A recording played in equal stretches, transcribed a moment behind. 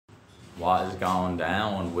What is going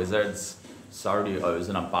down, wizards? Sorry, I was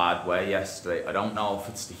in a bad way yesterday. I don't know if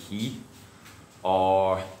it's the heat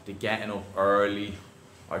or the getting up early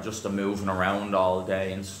or just the moving around all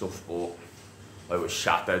day and stuff, but I was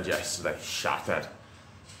shattered yesterday, shattered.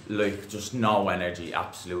 Like, just no energy,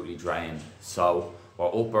 absolutely drained. So we're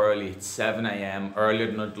up early, it's 7 AM,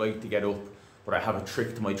 earlier than I'd like to get up, but I have a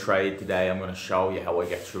trick to my trade today. I'm gonna show you how I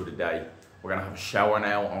get through the day. We're gonna have a shower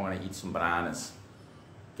now, I'm gonna eat some bananas.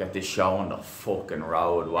 Get this show on the fucking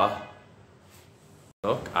road, what?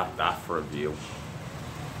 Look at that for a view.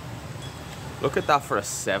 Look at that for a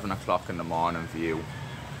 7 o'clock in the morning view.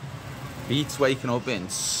 Beats waking up in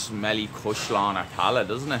smelly Cushlawn or Tala,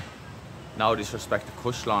 doesn't it? No disrespect to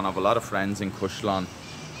Cushlawn, I have a lot of friends in Cushlawn.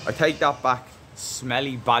 I take that back,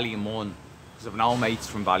 smelly Ballymun, because I've no mates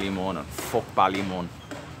from Ballymun and fuck Ballymun.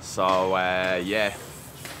 So yeah,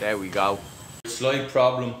 there we go. Slight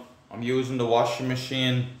problem, I'm using the washing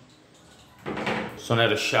machine, so now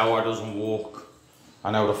the shower doesn't work,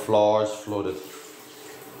 and now the floor is flooded.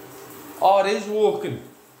 Oh, it is working.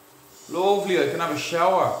 Lovely, I can have a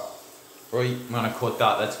shower. Right, I'm gonna cut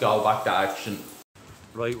that, let's go back to action.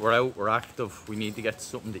 Right, we're out, we're active, we need to get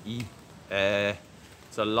something to eat.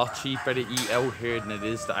 It's a lot cheaper to eat out here than it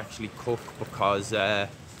is to actually cook, because by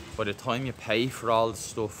the time you pay for all the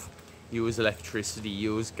stuff, use electricity,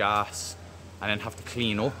 use gas, and then have to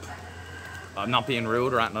clean up. I'm not being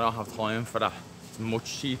rude or anything, I don't have time for that. It's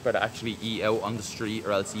much cheaper to actually eat out on the street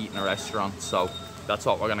or else eat in a restaurant. So that's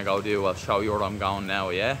what we're gonna go do. I'll show you where I'm going now,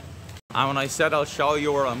 yeah? And when I said I'll show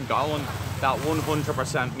you where I'm going, that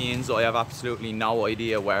 100% means I have absolutely no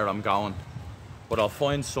idea where I'm going. But I'll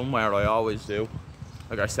find somewhere, I always do.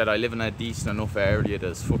 Like I said, I live in a decent enough area,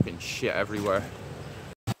 there's fucking shit everywhere.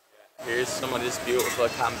 Here's some of this beautiful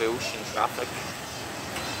Cambodian traffic.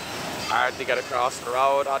 Hard to get across the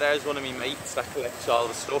road. Oh, there's one of my mates that collects all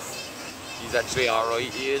the stuff. He's actually alright,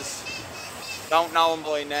 he is. Don't know him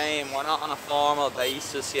by name, we're not on a formal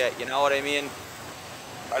basis yet, you know what I mean?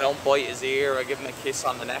 I don't bite his ear, I give him a kiss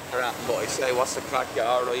on the neck or anything, but I say, what's the crack, you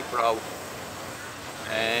alright, bro?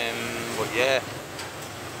 But yeah.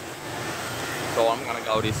 So I'm gonna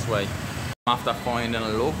go this way. After finding a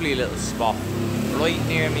lovely little spot right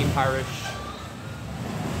near me parish.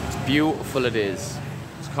 It's beautiful, it is.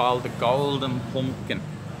 It's called the Golden Pumpkin,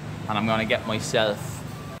 and I'm gonna get myself,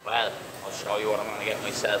 well, I'll show you what I'm gonna get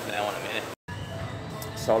myself now in a minute.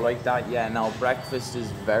 So like that, yeah, now breakfast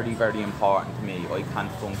is very, very important to me. I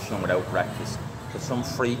can't function without breakfast. There's some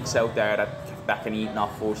freaks out there that can eat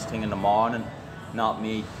not first thing in the morning, not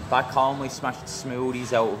me. Back home I smashed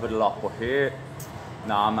smoothies out of it a lot, but here,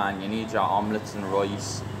 nah man, you need your omelettes and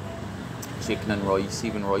rice, chicken and rice,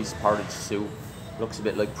 even rice porridge soup. Looks a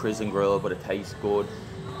bit like prison grill, but it tastes good.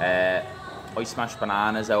 I smash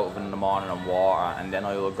bananas out of it in the morning and water, and then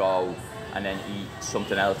I will go and then eat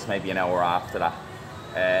something else maybe an hour after that.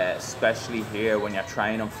 Especially here when you're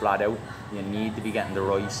training flat out, you need to be getting the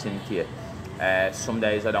rice into you. Some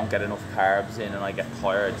days I don't get enough carbs in and I get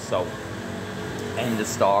tired, so end of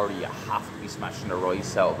story, you have to be smashing the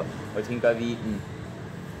rice out of it. I think I've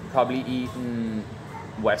probably eaten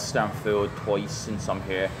Western food twice since I'm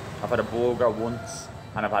here. I've had a burger once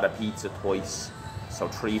and I've had a pizza twice, so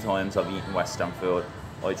 3 times I've eaten Western food.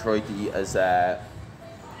 I try to eat as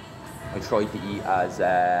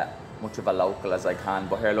much of a local as I can,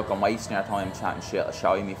 but here look, I'm wasting our time chatting shit. I'll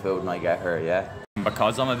show you my food when I get here, yeah?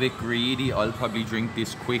 Because I'm a bit greedy, I'll probably drink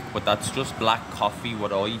this quick, but that's just black coffee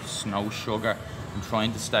with ice, no sugar. I'm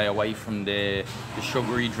trying to stay away from the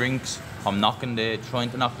sugary drinks. I'm trying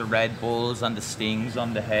to knock the Red Bulls and the Stings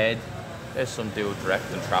on the head. There's some dude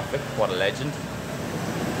directing traffic, what a legend.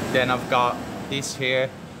 Then I've got this here,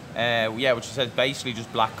 yeah, which says basically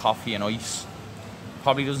just black coffee and ice.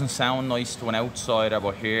 Probably doesn't sound nice to an outsider,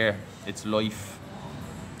 but here, it's life.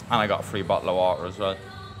 And I got a free bottle of water as well.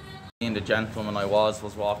 And the gentleman I was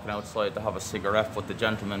walking outside to have a cigarette, but the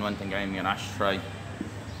gentleman went and gave me an ashtray.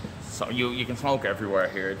 So you can smoke everywhere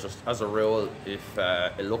here, just as a rule, if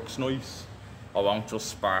it looks nice, I won't just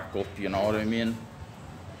spark up, you know what I mean?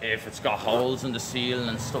 If it's got holes in the ceiling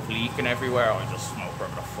and stuff leaking everywhere, I just smoke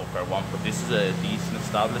wherever the fuck I want. But this is a decent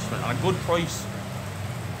establishment and a good price.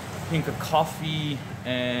 I think a coffee,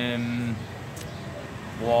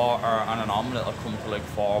 water and an omelette will come to like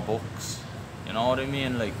 $4. You know what I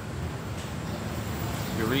mean? Like,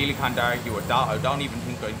 you really can't argue with that. I don't even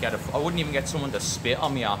think I wouldn't even get someone to spit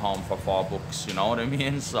on me at home for $4, you know what I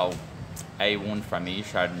mean? So, A1 for me,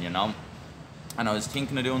 Sheridan, you know? And I was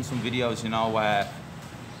thinking of doing some videos, you know,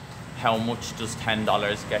 how much does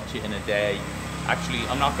 $10 get you in a day? Actually,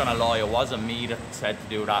 I'm not gonna lie, it wasn't me that said to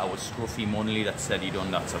do that, it was Scruffy Munley that said he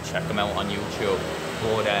done that, so check him out on YouTube.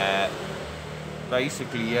 But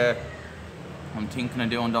basically, yeah, I'm thinking of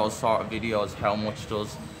doing those sort of videos. How much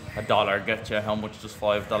does $1 get you? How much does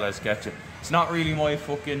 $5 get you? It's not really my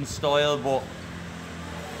fucking style, but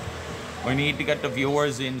I need to get the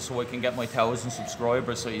viewers in so I can get my 1,000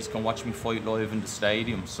 subscribers so you can watch me fight live in the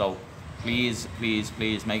stadium. So please, please,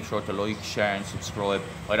 please make sure to like, share and subscribe.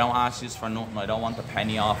 I don't ask you for nothing. I don't want a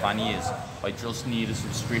penny off any of you. I just need a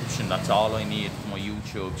subscription. That's all I need for my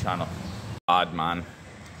YouTube channel. Bad man.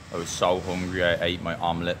 I was so hungry. I ate my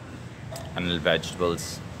omelette and little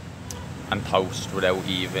vegetables and toast without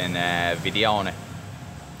even video on it.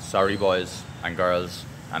 Sorry boys and girls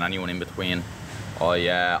and anyone in between.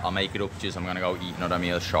 I'll make it up to you. I'm gonna go eat another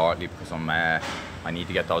meal shortly because I need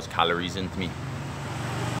to get those calories into me.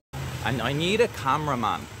 And I need a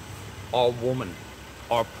cameraman or woman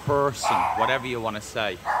or person, whatever you want to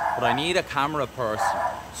say, but I need a camera person.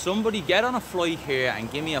 Somebody get on a flight here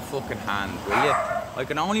and give me a fucking hand, will you? I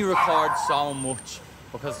can only record so much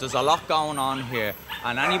because there's a lot going on here,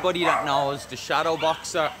 and anybody that knows the Shadow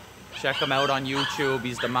Boxer, check him out on YouTube.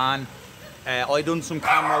 He's the man. I done some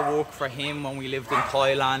camera work for him when we lived in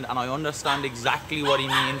Thailand, and I understand exactly what he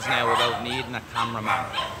means now about needing a cameraman.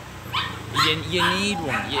 You need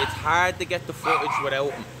one. It's hard to get the footage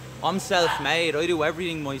without him. I'm self-made. I do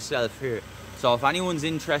everything myself here. So if anyone's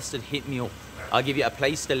interested, hit me up. I'll give you a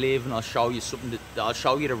place to live, and I'll show you something. I'll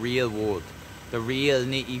show you the real world, the real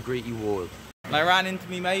nitty-gritty world. And I ran into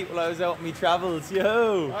me mate while I was out on my travels.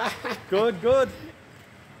 Yo, good, good.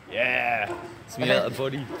 Yeah, it's me little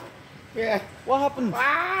buddy. Yeah. What happened?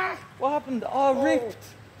 What happened? Oh, ripped.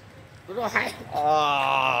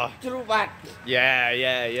 Ah.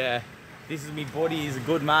 Yeah. This is me buddy. He's a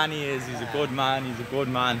good man. He is. He's a good man. He's a good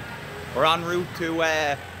man. We're en route to.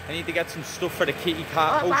 I need to get some stuff for the kitty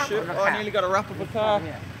cat. Oh shit! Oh, I nearly got to wrap up a car.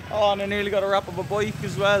 Oh, and I nearly got to wrap up a bike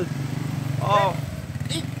as well. Oh.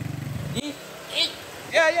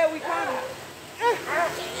 Yeah, we can.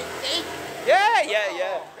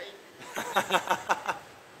 Yeah.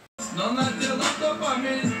 Но надела то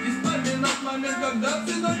память и вспоминать момент, когда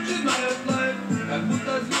все начинают лаять. Как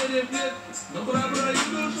будто звери нет, но храброй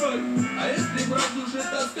душой. А если брать душе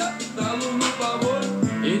тоска, то луну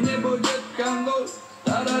поволь. И не будет конвой,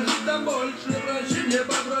 дорожит там больше, прощения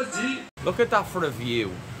попроси. Look at that for a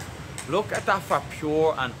view. Look at that for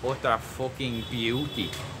pure and utter fucking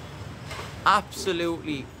beauty.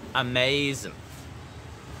 Absolutely amazing.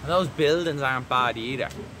 And those buildings aren't bad either.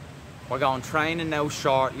 We're going training now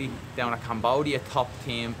shortly down at Cambodia top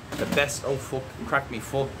team. The best, oh fuck, cracked me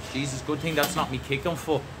foot. Jesus, good thing that's not me kicking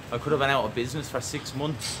foot. I could have been out of business for 6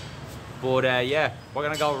 months. But yeah, we're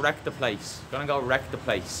gonna go wreck the place.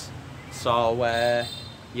 So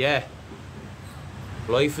yeah,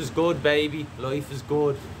 life is good, baby. Life is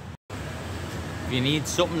good. If you need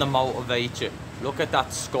something to motivate you, look at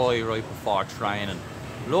that sky right before training.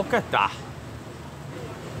 Look at that.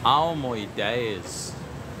 Oh my days.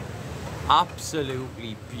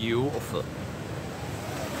 Absolutely beautiful.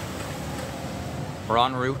 We're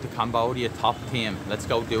en route to Cambodia top team. Let's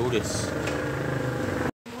go do this.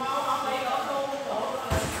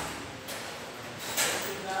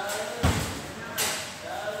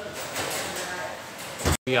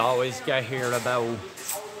 We always get here about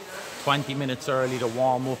 20 minutes early to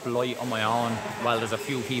warm up light on my own. Well, there's a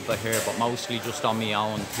few people here, but mostly just on my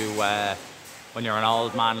own to, when you're an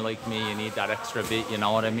old man like me, you need that extra bit, you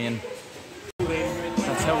know what I mean?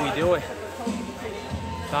 That's how we do it.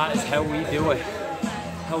 That is how we do it.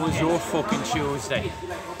 How was your fucking Tuesday?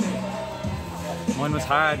 Mine was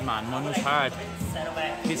hard, man. Mine was hard.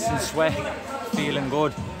 Piss and sweat. Feeling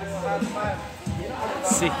good.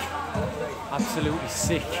 Sick. Absolutely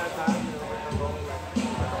sick.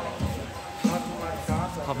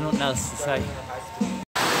 Have nothing else to say.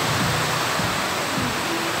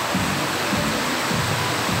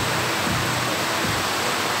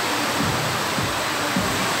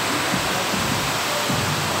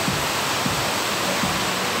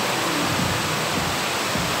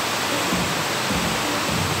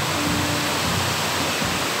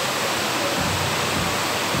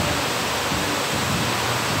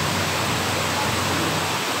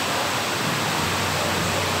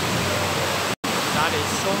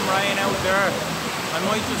 Some rain out there. I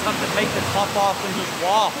might just have to take the top off and just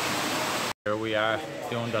walk. Here we are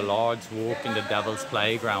doing the Lord's walk in the Devil's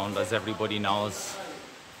Playground, as everybody knows.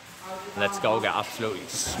 Let's go get absolutely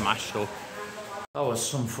smashed up. That was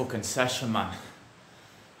some fucking session, man.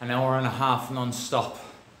 An hour and a half non-stop.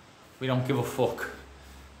 We don't give a fuck.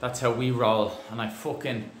 That's how we roll. And I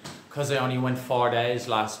because I only went 4 days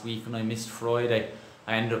last week and I missed Friday,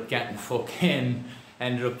 I ended up getting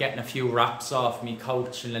a few wraps off me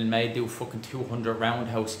coach and then made do fucking 200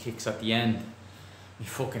 roundhouse kicks at the end. My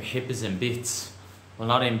fucking hip is in bits. Well,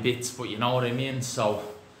 not in bits, but you know what I mean. So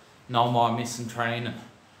no more missing training,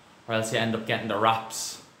 or else you end up getting the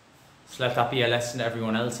wraps. So let that be a lesson to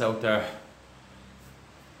everyone else out there.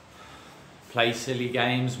 Play silly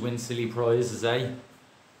games, win silly prizes, eh?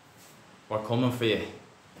 We're coming for you.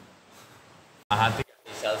 I had to get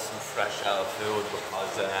myself some fresh food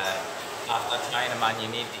because after training, man, you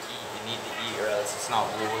need to eat or else it's not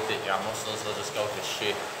worth it. Your muscles will just go to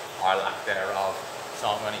shit or lack thereof. So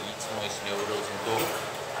I'm going to eat some nice noodles and duck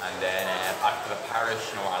and then back to the parish,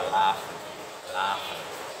 you know, laughing.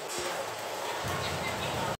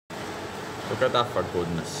 Look at that, for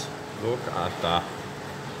goodness. Look at that.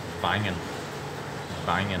 Banging.